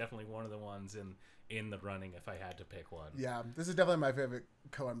this is definitely one of the ones in the running if I had to pick one. Yeah, this is definitely my favorite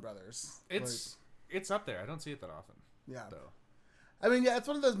Coen Brothers. It's up there. I don't see it that often. Yeah. Though. I mean, yeah, it's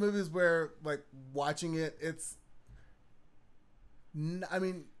one of those movies where, like, watching it, I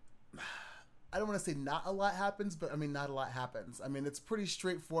mean, I don't want to say not a lot happens, but I mean, not a lot happens. I mean, it's pretty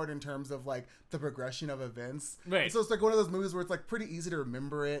straightforward in terms of like the progression of events. Right. And so it's like one of those movies where it's like pretty easy to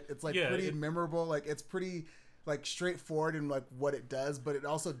remember it. It's like pretty memorable. Like it's pretty like straightforward in like what it does, but it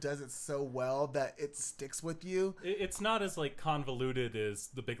also does it so well that it sticks with you. It's not as like convoluted as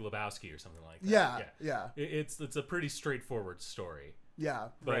The Big Lebowski or something like that. Yeah. It's a pretty straightforward story. Yeah.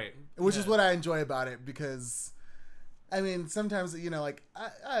 But, Right. Which is what I enjoy about it, because I mean, sometimes, you know, like,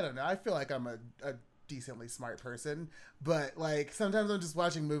 I don't know. I feel like I'm a decently smart person. But, like, sometimes I'm just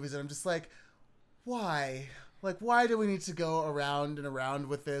watching movies and I'm just like, why? Like, why do we need to go around and around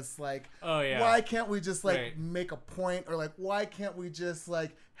with this? Like, why can't we just, like, make a point? Or, like, why can't we just,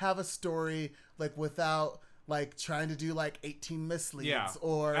 like, have a story, like, without, like, trying to do, like, 18 misleads? Yeah.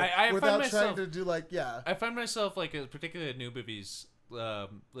 Or I without trying to do, like, I find myself, like, particularly in new movies,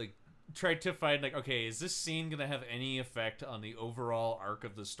 like, tried to find like, okay, is this scene gonna have any effect on the overall arc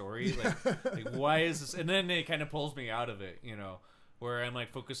of the story? Like why is this? And then it kind of pulls me out of it, you know, where I'm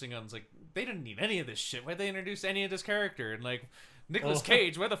like focusing on, it's like, they didn't need any of this shit. Why'd they introduce any of this character? And like, Nicolas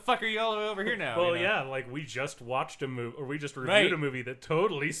Cage, why the fuck are you all over here now? Well, you know? yeah, like we just watched a movie, or we just reviewed a movie that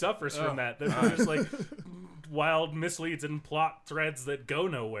totally suffers from that. That we're just like, wild misleads and plot threads that go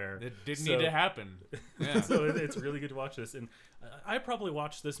nowhere. It didn't need to happen. Yeah. So it's really good to watch this, and I probably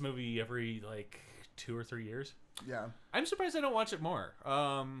watch this movie every like 2 or 3 years. Yeah. I'm surprised I don't watch it more.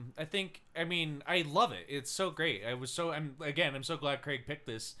 I mean, I love it. It's so great. I'm so glad Craig picked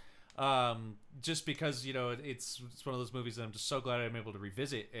this. Just because, you know, it's one of those movies that I'm just so glad I'm able to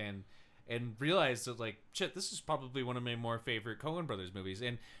revisit and realize that, like, shit, this is probably one of my more favorite Coen Brothers movies,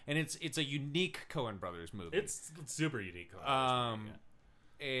 and it's a unique Coen Brothers movie. It's super unique. Movie,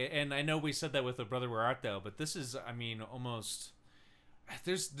 And I know we said that with A Brother Where Art Thou, but this is, I mean, almost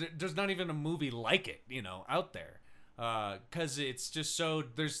there's not even a movie like it, you know, out there, because it's just so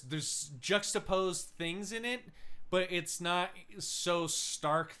there's juxtaposed things in it. But it's not so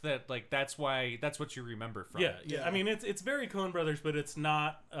stark that, like, that's what you remember from. Yeah. I mean, it's very Coen Brothers, but it's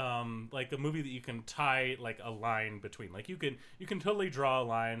not like a movie that you can tie like a line between. Like you can totally draw a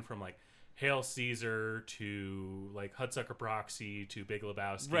line from like Hail Caesar to like Hudsucker Proxy to Big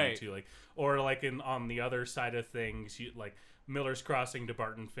Lebowski, right. to like, or like on the other side of things, you like Miller's Crossing to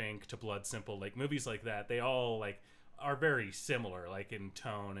Barton Fink to Blood Simple, like movies like that. They all like are very similar, like in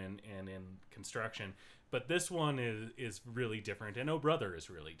tone and in construction. But this one is really different, and Oh Brother is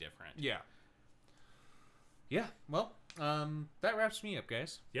really different. Yeah. Yeah. Well, that wraps me up,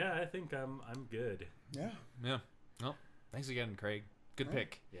 guys. Yeah, I think I'm good. Yeah. Yeah. Well, thanks again, Craig. Good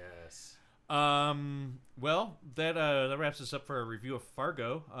pick. Yes. Well, that wraps us up for a review of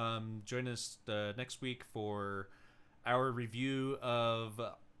Fargo. Join us next week for our review of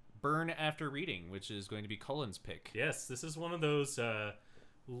Burn After Reading, which is going to be Cullen's pick. Yes, this is one of those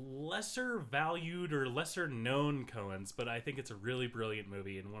lesser valued or lesser known Coens, but I think it's a really brilliant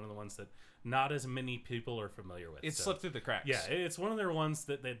movie and one of the ones that not as many people are familiar with. It slipped through the cracks. Yeah, it's one of their ones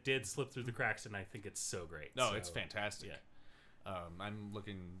that did slip through the cracks, and I think it's so great. No, so, it's fantastic. Yeah. I'm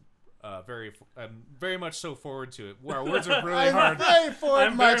looking very much so forward to it. Our words are really I'm hard. very forward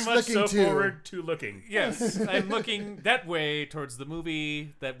I'm very much much looking so to. forward to looking. Yes, I'm looking that way towards the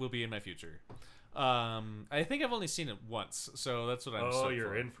movie that will be in my future. I think I've only seen it once, so that's what I'm. Oh, stoked you're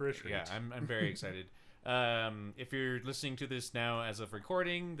for. in for a treat. Yeah, I'm very excited. If you're listening to this now as of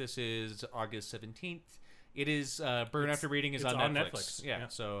recording, this is August 17th. It is Burn After Reading is it's on on Netflix. Netflix. Yeah, Yeah.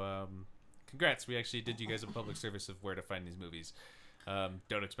 So congrats. We actually did you guys a public service of where to find these movies.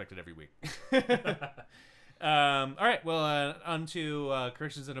 Don't expect it every week. All right. Well, on to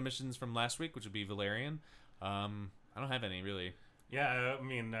corrections and omissions from last week, which would be Valerian. I don't have any really. Yeah, I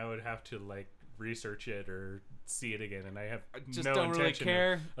mean, I would have to like research it or see it again, and I have Just no don't really intention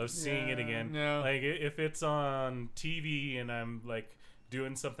care. of seeing it again. No. Like if it's on TV and I'm like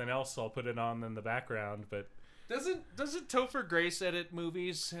doing something else, I'll put it on in the background. But Doesn't Topher Grace edit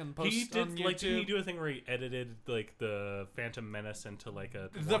movies and post he did on YouTube? like didn't he do a thing where he edited like the Phantom Menace into like a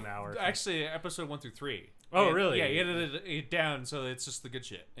 1 hour? Actually, episode 1 through 3. Oh, And- really? Yeah, he edited it down so it's just the good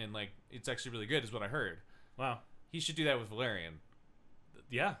shit, and like it's actually really good, is what I heard. Wow. He should do that with Valerian.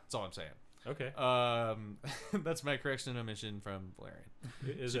 Yeah. That's all I'm saying. Okay. That's my correction and omission from Valerian.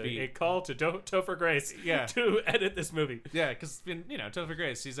 Is should be- a call to Topher Grace Yeah. to edit this movie. Yeah, because you know Topher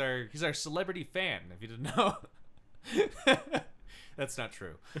Grace, he's our celebrity fan. If you didn't know, that's not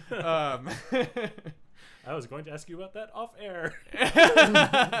true. I was going to ask you about that off air.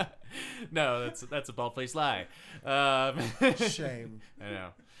 No, that's a bald-faced lie. Shame. I know.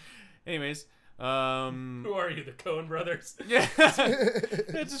 Anyways, Who are you, the Coen brothers? yeah,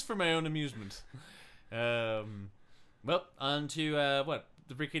 just for my own amusement. Well, on to what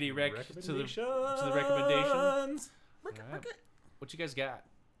the rickety wreck to the recommendations. Alright. What you guys got?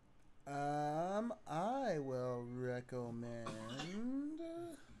 I will recommend.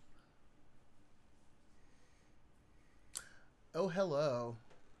 Oh, hello.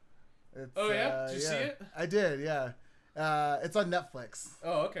 It's, Oh, yeah? Did you see it? I did. Yeah. It's on Netflix.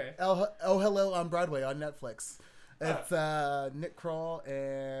 Oh, okay. Oh, Hello on Broadway on Netflix. It's Nick Kroll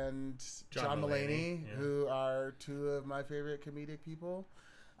and John Mulaney, yeah. who are two of my favorite comedic people.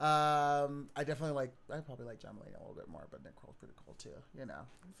 I probably like John Mulaney a little bit more, but Nick Kroll's pretty cool too. You know,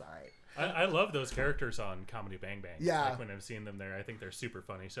 it's all right. I love those characters on Comedy Bang Bang. Yeah. Like when I've seen them there, I think they're super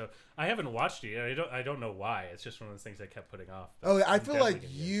funny. So I haven't watched it. I don't know why. It's just one of those things I kept putting off. But Oh, I I'm feel definitely like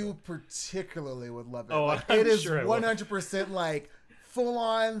gonna get you into particularly would love it. Oh, Like, I'm it is sure I will. 100% like full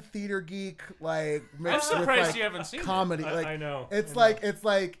on theater geek, like I'm mixed with surprised like you haven't seen comedy. it. Like I know. it's I know.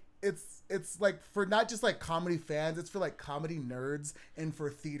 like it's like for not just like comedy fans, it's for like comedy nerds and for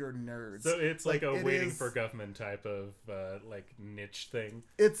theater nerds. So it's like a it Waiting is- for Guffman type of like niche thing.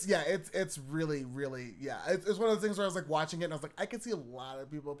 It's really it's one of those things where I was like watching it and I was like, I can see a lot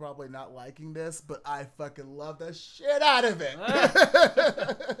of people probably not liking this, but I fucking love the shit out of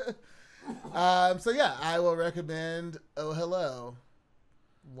it. So yeah, I will recommend Oh Hello.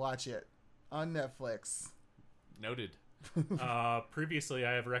 Watch it on Netflix. Noted. Previously,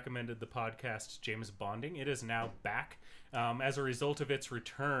 I have recommended the podcast James Bonding. It is now back. As a result of its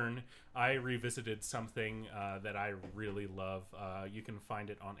return, I revisited something that I really love. You can find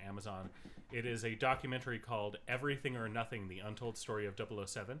it on Amazon. It is a documentary called Everything or Nothing, The Untold Story of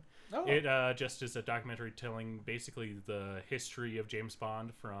 007. Oh. It just is a documentary telling basically the history of James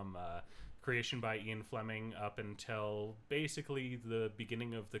Bond from creation by Ian Fleming up until basically the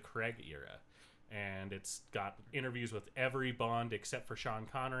beginning of the Craig era. And it's got interviews with every Bond except for Sean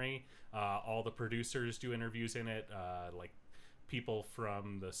Connery. All the producers do interviews in it. Like people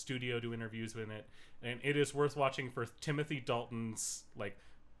from the studio do interviews in it. And it is worth watching for Timothy Dalton's like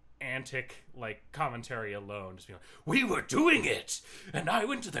antic like commentary alone. Just being like, we were doing it, and I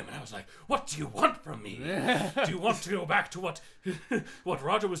went to them and I was like, what do you want from me? Do you want to go back to what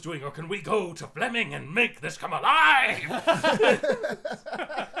Roger was doing, or can we go to Fleming and make this come alive?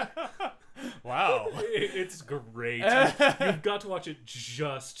 Wow. It's great. You've got to watch it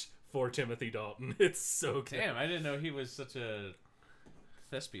just for Timothy Dalton. It's so good. Damn, I didn't know he was such a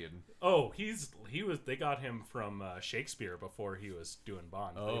thespian. Oh, he was. They got him from Shakespeare before he was doing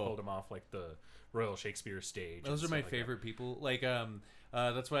Bond. They Oh. pulled him off like the Royal Shakespeare stage. Those and are my stuff like that. favorite people. Like,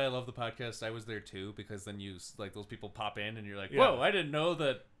 that's why I love the podcast. I was there too, because then like those people pop in and you're like, Yeah. whoa, I didn't know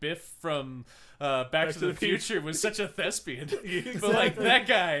that Biff from Back to the Future was such a thespian. But like that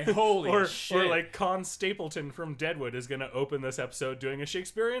guy, holy shit. Or like Con Stapleton from Deadwood is going to open this episode doing a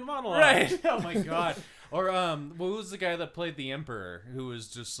Shakespearean monologue. right. Oh my god. Or what was the guy that played the Emperor, who was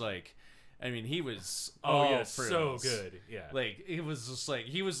just like, I mean, he was Oh yeah, frills. so good. Yeah. Like it was just like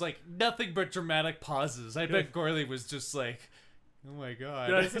he was like nothing but dramatic pauses. I bet Gorley was just like, oh my god.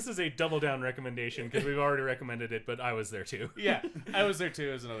 Guys, this is a double down recommendation because we've already recommended it, but I was there too. Yeah, I was there too.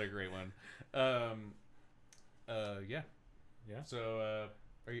 It was another great one. Yeah. Yeah. So,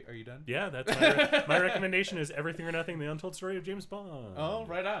 are you done? Yeah, that's my recommendation is Everything or Nothing: The Untold Story of James Bond. Oh,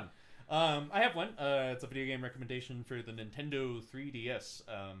 right on. I have one. It's a video game recommendation for the Nintendo 3DS.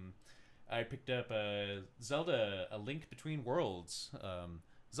 I picked up Zelda: A Link Between Worlds.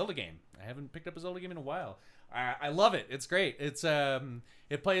 Zelda game. I haven't picked up a Zelda game in a while. I love it. It's great. It's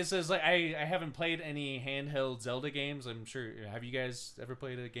it plays as like I haven't played any handheld Zelda games. I'm sure. Have you guys ever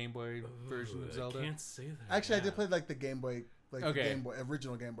played a Game Boy version of Zelda? I can't say that. Actually, I did play like the Game Boy, like Okay. the Game Boy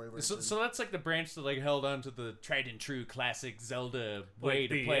original Game Boy version. So that's like the branch that like held on to the tried and true classic Zelda way Like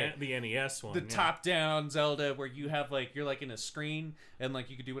to play it. the NES one. The yeah. top-down Zelda, where you have like you're like in a screen, and like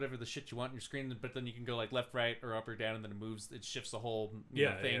you can do whatever the shit you want in your screen, but then you can go like left, right, or up or down, and then it shifts the whole you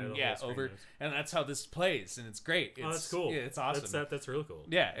know, thing, the whole screen over, does. and that's how this plays, and it's great. It's, Oh, that's cool. Yeah, it's awesome. That's really cool.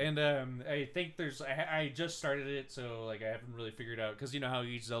 Yeah, and I think I just started it, so like I haven't really figured out, because you know how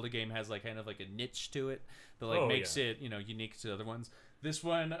each Zelda game has like kind of like a niche to it that like makes it unique to other ones. This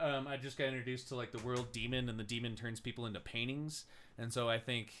one, I just got introduced to like the world demon, and the demon turns people into paintings, and so I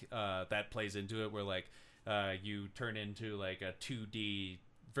think that plays into it, where like you turn into like a 2D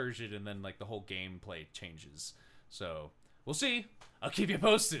version, and then like the whole gameplay changes. So we'll see. I'll keep you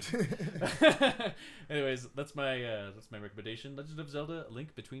posted. Anyways, that's my recommendation. Legend of Zelda: A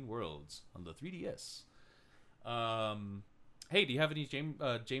Link Between Worlds on the 3DS. Hey, do you have any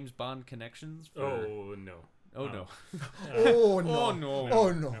James Bond connections? Oh no. Oh no. Oh no! Oh no!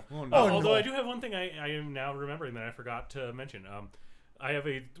 Oh no! Oh no! Oh, Although no. I do have one thing I am now remembering that I forgot to mention. I have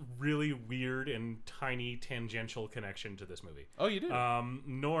a really weird and tiny tangential connection to this movie. Oh, you do?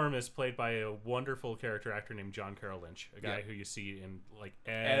 Norm is played by a wonderful character actor named John Carroll Lynch, a guy Yeah. who you see in like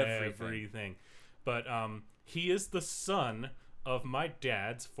Everything. everything. But he is the son of my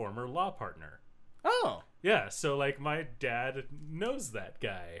dad's former law partner. Oh, Yeah, so like my dad knows that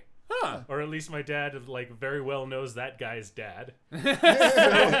guy. huh? Or at least my dad like very well knows that guy's dad.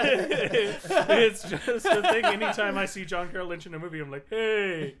 It's just a thing. Anytime I see John Carroll Lynch in a movie, I'm like,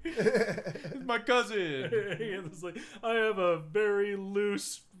 hey. My cousin. It's like, I have a very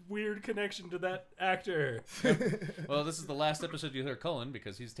loose, weird connection to that actor. Well, this is the last episode you hear Cullen,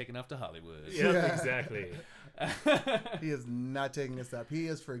 because he's taken off to Hollywood. Yep, Yeah. exactly. He is not taking us up. He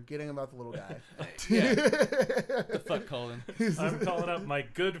is forgetting about the little guy. Yeah. The fuck, Cullen. I'm calling up my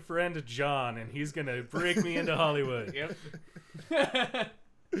good friend John, and he's gonna break me into Hollywood. Yep.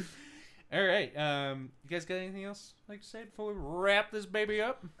 All right. You guys got anything else you'd like to say before we wrap this baby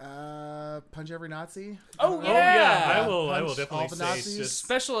up? Punch every Nazi. Oh, Oh yeah, I will Punch definitely all the say Nazis. just,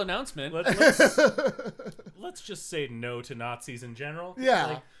 Special announcement. let's just say no to Nazis in general. Yeah,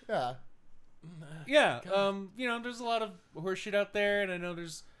 Like, yeah. Yeah. You know, there's a lot of horseshit out there, and I know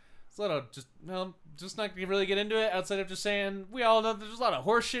there's It's a lot of just not gonna really get into it outside of just saying we all know there's a lot of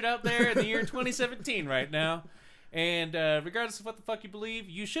horse shit out there in the year 2017 right now. And regardless of what the fuck you believe,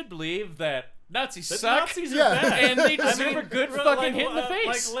 you should believe that Nazis suck. Nazis are Yeah. bad. And they deserve a good fucking hit in the Like,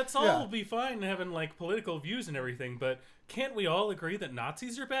 face. let's all be fine having like political views and everything, but can't we all agree that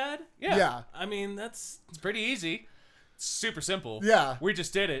Nazis are bad? Yeah. I mean, that's It's pretty easy. It's super simple. Yeah. We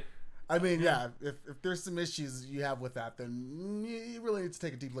just did it. I mean, if there's some issues you have with that, then you really need to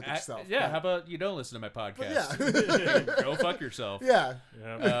take a deep look at yourself. How about you don't listen to my podcast? Yeah. Go fuck yourself. Yeah.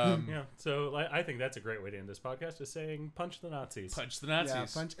 yeah. So I think that's a great way to end this podcast, is saying punch the Nazis. Punch the Nazis. Yeah,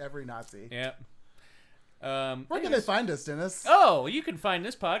 punch every Nazi. Yeah. Where can they find us, Dennis? Oh, you can find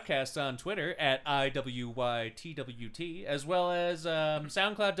this podcast on Twitter at IWYTWT, as well as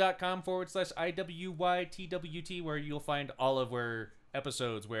SoundCloud.com/IWYTWT, where you'll find all of our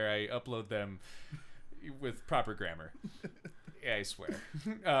episodes where I upload them with proper grammar. Yeah, I swear.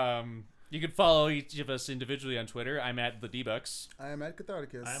 You can follow each of us individually on Twitter. I'm at the Debucks. I am at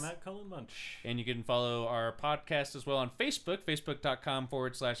Catharticus. I'm at Cullen Munch. And you can follow our podcast as well on Facebook,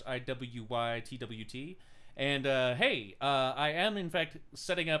 facebook.com/IWYTWT. And hey, I am in fact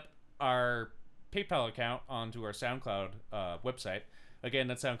setting up our PayPal account onto our SoundCloud website. Again,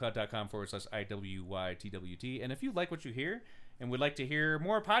 that's soundcloud.com/IWYTWT. And if you like what you hear and would like to hear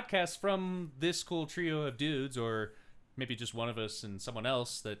more podcasts from this cool trio of dudes, or maybe just one of us and someone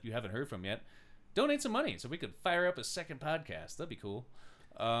else that you haven't heard from yet, donate some money so we could fire up a second podcast. That'd be cool.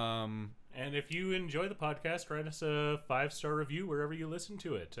 And if you enjoy the podcast, write us a 5-star review wherever you listen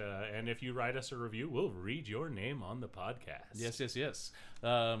to it. And if you write us a review, we'll read your name on the podcast. Yes.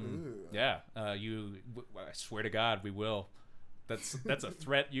 Yeah. I swear to God, we will. That's a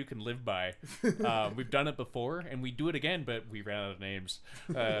threat you can live by. We've done it before, and we do it again, but we ran out of names.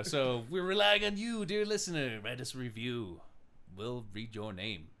 So we're relying on you, dear listener. Write us a review. We'll read your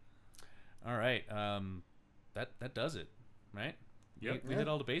name. All right. That does it, right? Yep. We hit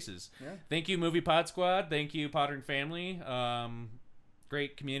all the bases. Yeah. Thank you, Movie Pod Squad. Thank you, Potter and Family.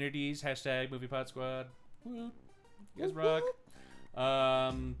 Great communities. # Movie Pod Squad. Woo. You guys rock.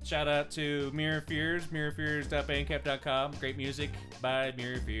 Shout out to Mirror Fears, mirrorfears.bandcamp.com. Great music by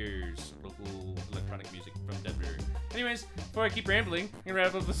Mirror Fears, local electronic music from Denver. Anyways, before I keep rambling, I'm gonna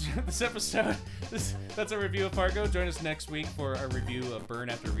wrap up this episode. That's a review of Fargo. Join us next week for a review of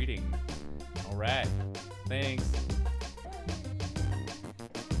Burn After Reading. All right, thanks.